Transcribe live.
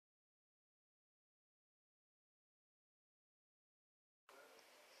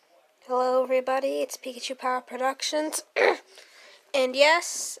Hello everybody, it's Pikachu Power Productions, and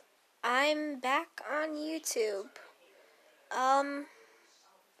yes, I'm back on YouTube.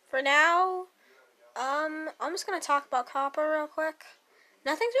 For now, I'm just gonna talk about COPPA real quick.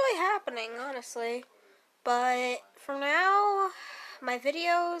 Nothing's really happening, honestly, but for now, my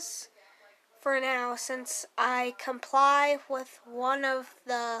videos, since I comply with one of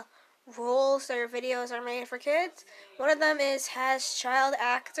the rules that your videos are made for kids, one of them has child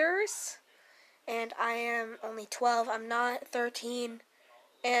actors. And I am only 12. I'm not 13.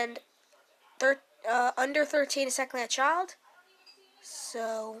 And under 13 is technically a child.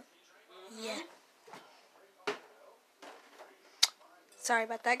 So, yeah. Sorry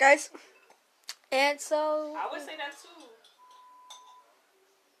about that, guys. And so... I would say that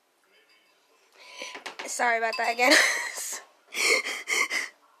too. Sorry about that again.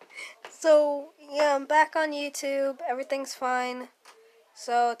 So, yeah, I'm back on YouTube. Everything's fine.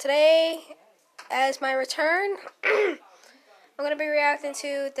 So, today, as my return, I'm going to be reacting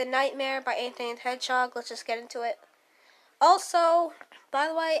to The Nightmare by Anthony and Hedgehog. Let's just get into it. Also, by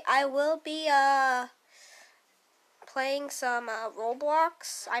the way, I will be playing some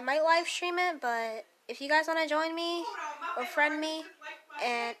Roblox. I might live stream it, but if you guys want to join me or friend me,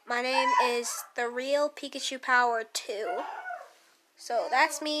 and my name is The Real Pikachu Power 2. So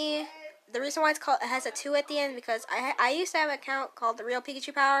that's me. The reason why it has a 2 at the end because I used to have an account called The Real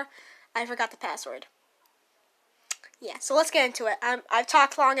Pikachu Power. I forgot the password. Yeah, so let's get into it. I've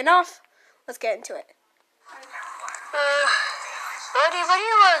talked long enough. Let's get into it. Buddy, what do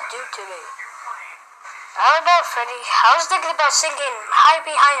you want to do today? I don't know, Freddy. I was thinking about singing Hide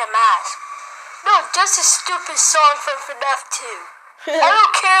Behind a Mask. No, just a stupid song from FNAF 2. I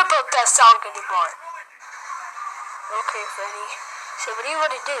don't care about that song anymore. Okay, Freddy. So what do you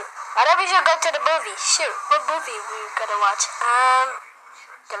want to do? Why don't we just go to the movie? Shoot, what movie we gonna watch?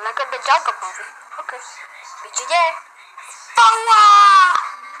 The Legend of the Jungle movie. Okay. Meet you there. Boa!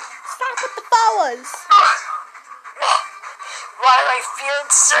 Stop with the flowers! Why do I feel I'm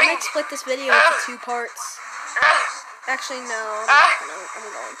insane? gonna split this video into 2 parts. Actually, no, I'm going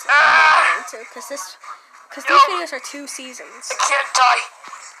to, because these videos are 2 seasons. I can't die.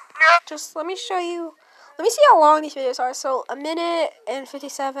 Just let me show you. Let me see how long these videos are. So a minute and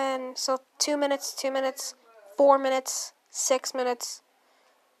 57. So 2 minutes, 2 minutes, 4 minutes, 6 minutes.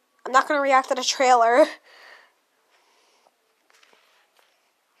 I'm not gonna react to the trailer.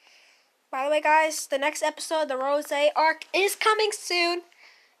 By the way, guys, the next episode, the Rose arc, is coming soon.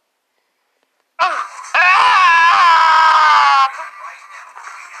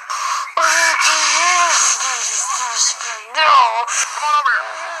 No! Come on over.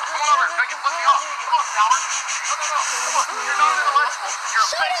 Come on over. Now you let me off. Come on, coward. No. You're not in the legend. You're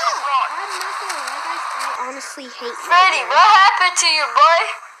a fake and a fraud. I'm not gonna lie, guys. I honestly hate Freddy, what happened to you, boy?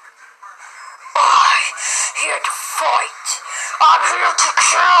 I'm here to fight. I'm here to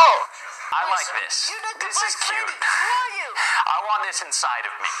kill. I like this. This is cute. Who are you? I want this inside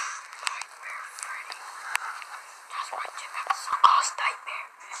of me. That's what you have. Lost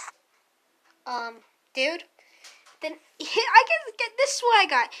nightmare. Dude. Then I get this is what I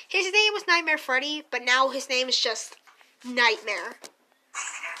got. His name was Nightmare Freddy, but now his name is just Nightmare.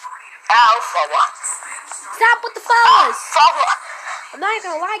 Alpha. Stop with the flowers! Alpha. I'm not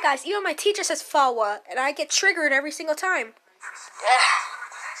even gonna lie, guys. Even my teacher says Fawa, and I get triggered every single time.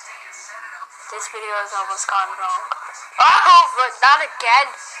 This video is almost gone wrong. Oh, but not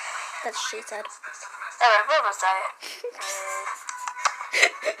again. That's what she said. Alright, where was I?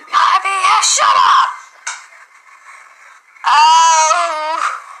 Shut up! Oh!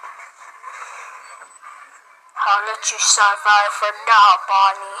 I'll let you survive for now,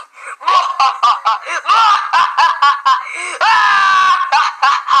 Bonnie. Well,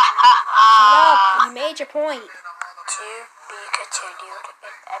 you made your point. To be continued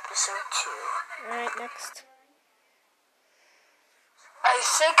in episode 2. Alright, next. I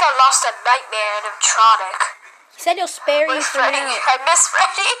think I lost a nightmare animatronic. He said he'll spare you Where's for Freddy? now. I miss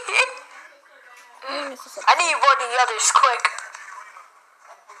Freddy. I need one of the others quick.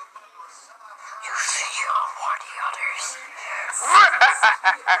 You think you're one of the others?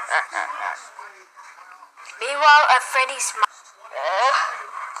 Meanwhile, at Freddy's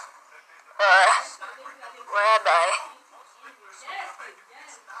where am I?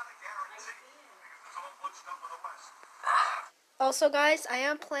 Also, guys, I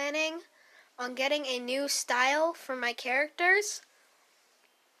am planning on getting a new style for my characters.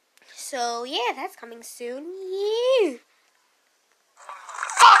 So, yeah, that's coming soon. Yeah.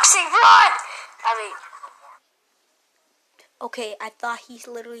 Foxy, run! I mean... Okay, I thought he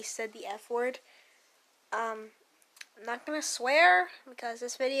literally said the F word. I'm not gonna swear because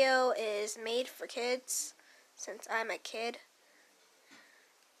this video is made for kids since I'm a kid.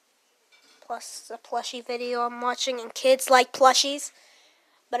 Plus the plushie video I'm watching, and kids like plushies.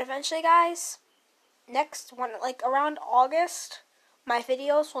 But eventually, guys, next one, like around August, my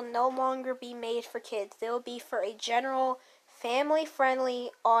videos will no longer be made for kids. They will be for a general family-friendly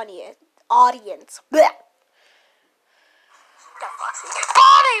audience. Blech.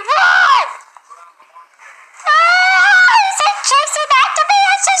 Bonnie, run! Is it chasing after me?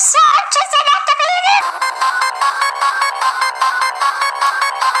 It's just chasing after me.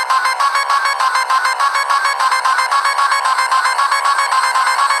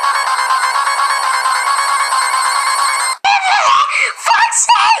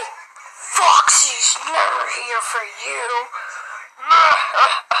 Foxy! Foxy's never here for you.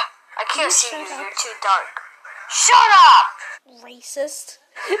 I can't see you. You're too dark. Shut up! Racist.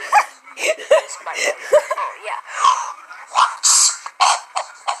 Oh, yeah.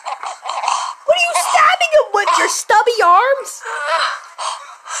 What are you stabbing him with? Your stubby arms?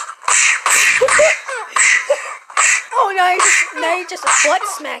 Oh, now you're just butt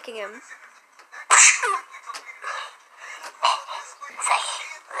smacking him.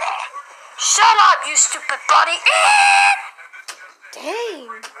 Shut up, you stupid buddy! Dang.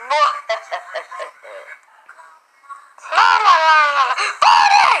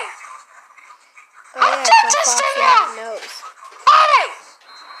 Buddy! Oh yeah, it's on Foxy has a nose. Buddy!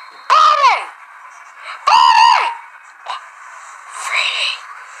 Buddy! Buddy! Freddy!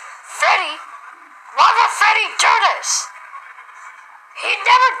 Freddy? Why would Freddy do this? He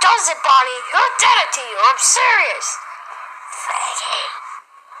never does it, Bonnie. Who did it to you? I'm serious. Freddy.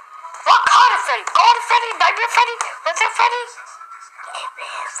 What kind of Freddy? Golden Freddy? Nightmare Freddy? What's that Freddy?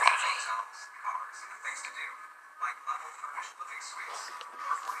 Nightmare Freddy.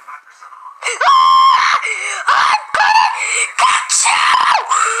 I'm gonna get you!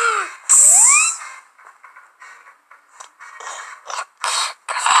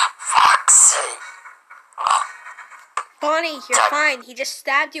 Foxy. Bonnie, you're fine. He just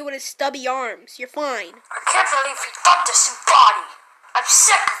stabbed you with his stubby arms. You're fine. I can't believe he done this in Bonnie. I'm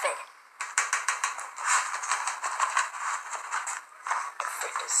sick of it. What the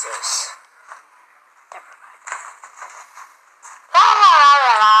frick is this? Never mind. La la la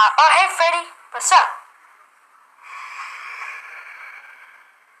la la. Oh, hey, Freddy. What's up?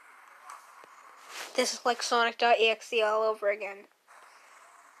 This is like Sonic.exe all over again.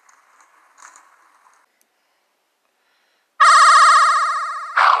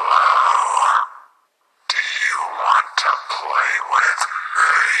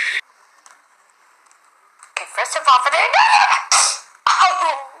 First of all, for the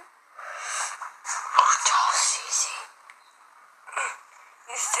easy.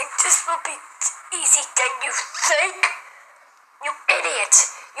 You think this will be easy than you think? You idiot!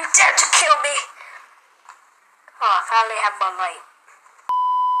 You dare to kill me! Oh, I finally have my light.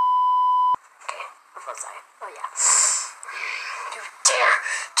 Okay, where was I? Oh yeah. You dare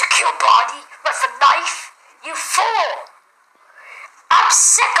to kill Bonnie with a knife? You fool! I'm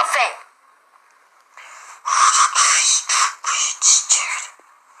sick of it!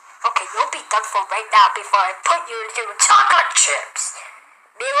 Okay, you'll be done for right now before I put you into chocolate chips.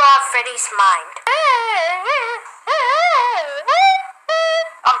 Meanwhile, Freddy's mind.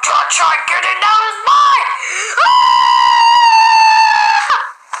 I'm gonna try getting out his mind!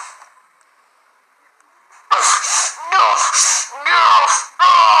 No!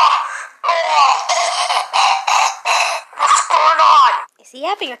 What's going on? Is he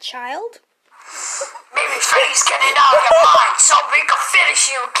having a child? Maybe Freddy's getting out of your mind so we can finish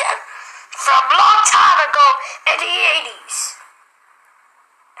you again from a long time ago in the 80s.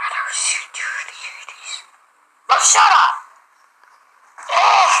 I don't shoot you in the 80s. Well, shut up!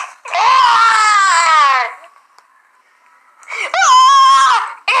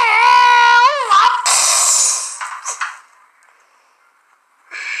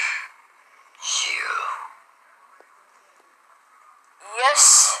 You. Yes,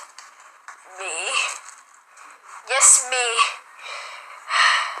 me. Yes, me.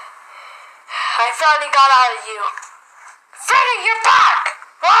 I finally got out of you. Freddy, you're back!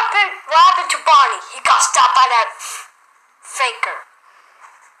 What happened to Bonnie? He got stopped by that faker.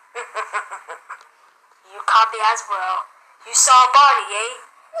 You caught me as well. You saw Bonnie, eh?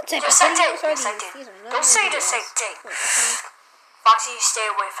 What type Yes, of I did. videos are Yes, I these? did. These are not Don't say the videos. same thing. Foxy, you stay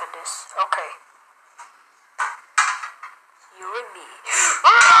away from this. Okay. You and me.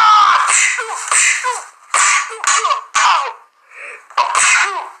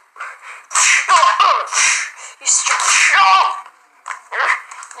 You stupid.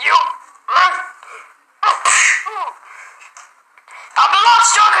 You.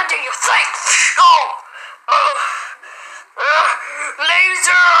 do you think? Oh!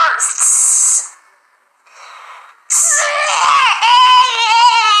 Lasers!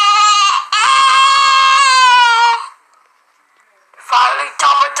 Finally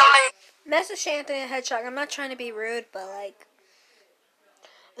done with the laser. Message Anthony and Hedgehog. I'm not trying to be rude, but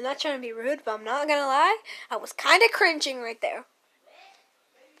I'm not gonna lie. I was kind of cringing right there.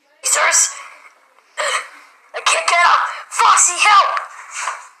 Lasers? I can't get up. Foxy, help!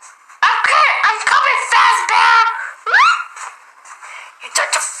 I'm coming fast, bear! You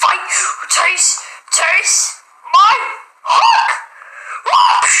dare to fight? Chase my hook!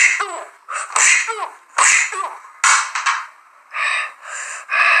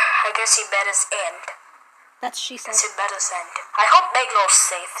 I guess he bet his end. That's she said. He bet his end. I hope Magno's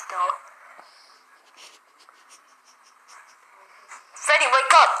safe, though. Freddy,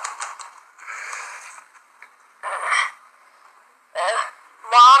 wake up!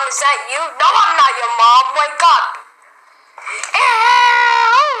 Mom, is that you? No, I'm not your mom. Wake up!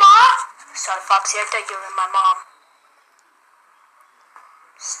 Sorry, Foxy, I thought you were my mom.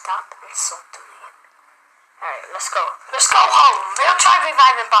 Stop insulting me. Alright, let's go. Let's go home. We'll try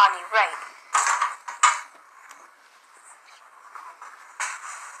reviving Bonnie, right?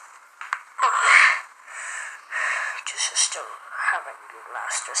 Just still haven't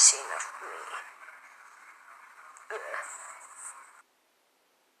lost a scene of me.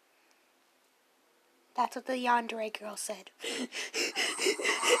 That's what the yandere girl said. I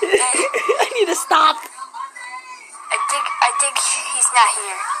need to stop. I think he's not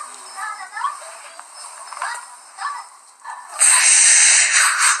here.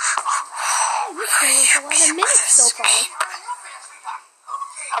 This is 11 minutes so far.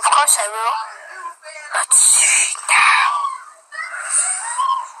 Of course I will. Let's see now.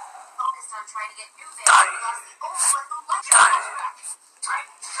 Done.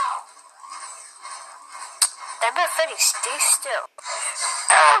 Never Freddy, stay still.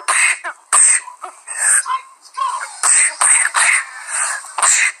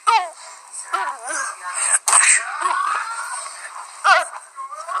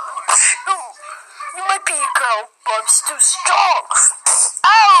 You might be a girl, but I'm still strong.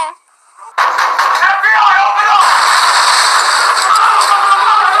 Ow! FBI, open up!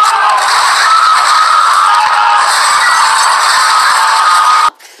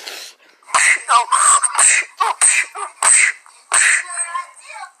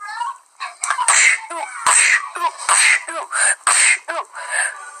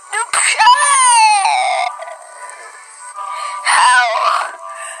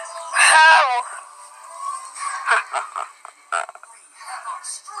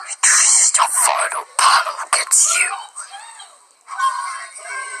 The final battle against you.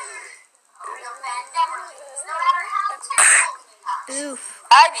 Oof.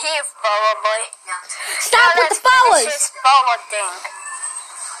 I'm here, Boa Boy. Stop with the flowers! This Boa thing.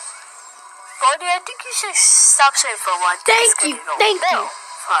 Bodie, I think you should stop saying for one. Thank you.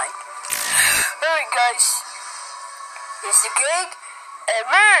 Fine. Alright, guys. It's the gang, and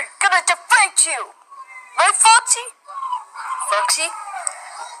we're gonna defeat you. Right, Foxy? Foxy?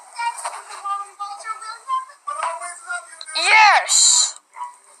 Yes!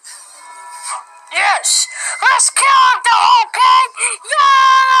 Yes! Let's kill the whole gang!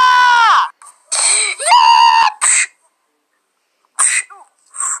 Yeah! Yeah!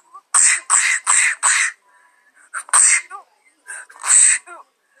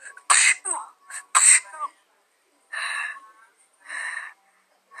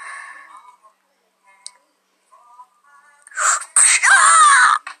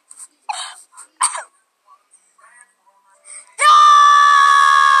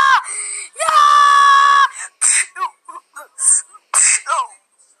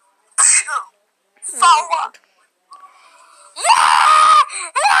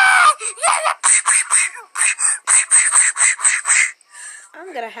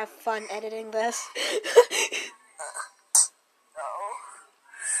 I'm gonna have fun editing this.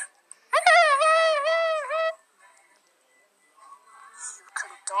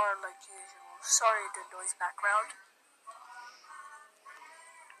 Like usual. Sorry, the noise background.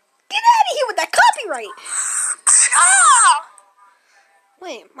 Get out of here with that copyright! Ah!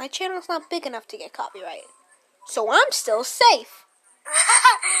 Wait, my channel's not big enough to get copyright. So I'm still safe.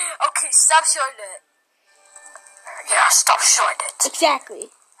 Okay, stop showing it. Yeah, stop showing it.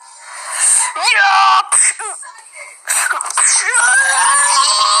 Exactly. Yeah!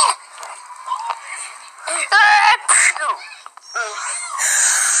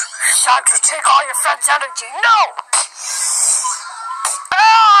 Time to take all your friends' energy. No!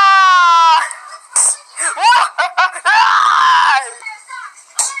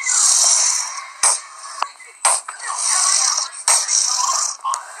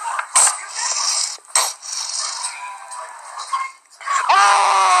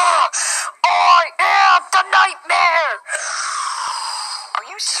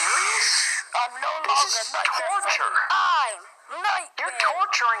 This is torture. You're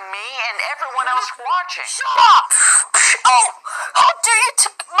torturing me and everyone else watching. Shut up! Oh, how dare you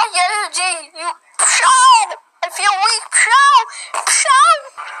take my energy? You pshaw! I feel weak. Pshaw!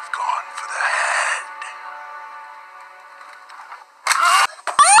 Pshaw! Could have gone for the head.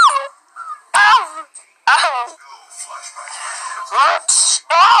 Ow! Ow! Ow! What?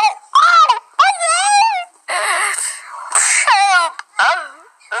 Ow! Ow! My leg! Help!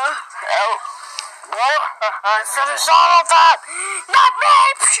 Help! I finished all of that! Not me!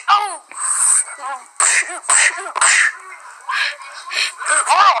 Oh!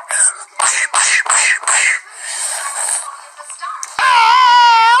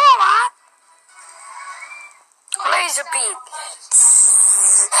 Laser beam!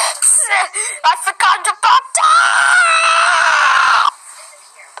 I forgot about that!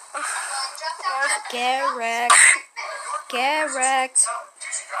 Get wrecked. Get wrecked.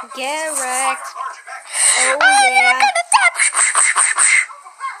 Get wrecked. Oh yeah.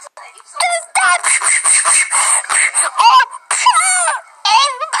 Oh,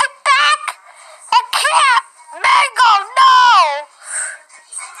 and my back! I can't! Mango, no!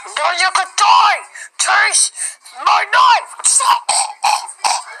 No, you could die! Taste my knife!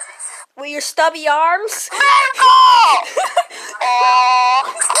 With your stubby arms. Mango! Oh.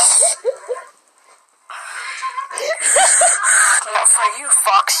 Not for you,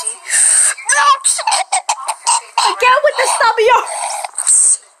 Foxy. No! Again with the stubby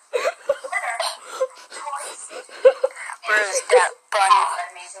arms. Where's that bunny?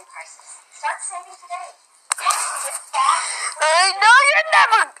 I know you're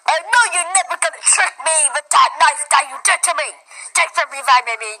never gonna trick me with that knife that you did to me. Thanks for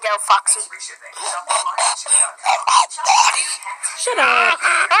reviving me, you Foxy. Shut up.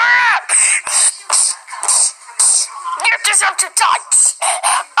 You deserve to die.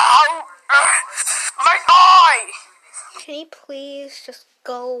 Ow. My eye. Can you please just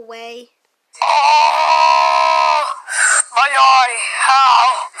go away? Oh, my eye.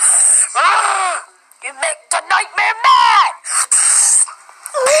 How? You make the nightmare mad.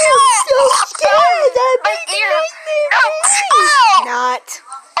 I'm so scared. My ear. No. Not.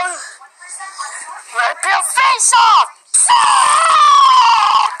 Rip your face off.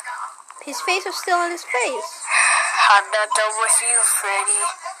 His face was still on his face. I'm not done with you, Freddy.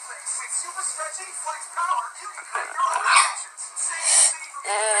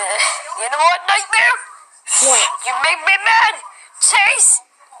 You know what, Nightmare? What? You make me mad. Chase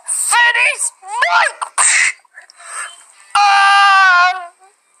Freddy's mic.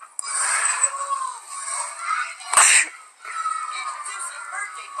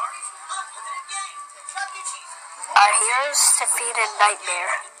 Our heroes defeated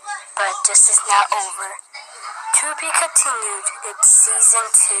Nightmare, but this is not over. To be continued in Season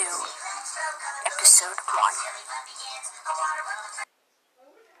 2, Episode 1.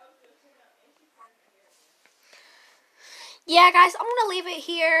 Yeah, guys, I'm gonna leave it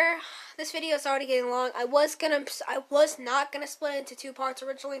here. This video is already getting long. I was not gonna split it into 2 parts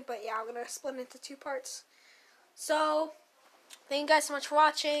originally, but yeah, I'm gonna split it into 2 parts. So, thank you guys so much for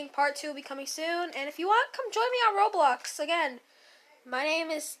watching. Part 2 will be coming soon. And if you want, come join me on Roblox. Again, my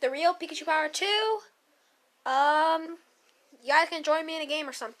name is The Real Pikachu Power 2. You guys can join me in a game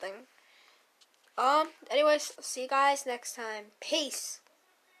or something. Anyways, see you guys next time. Peace.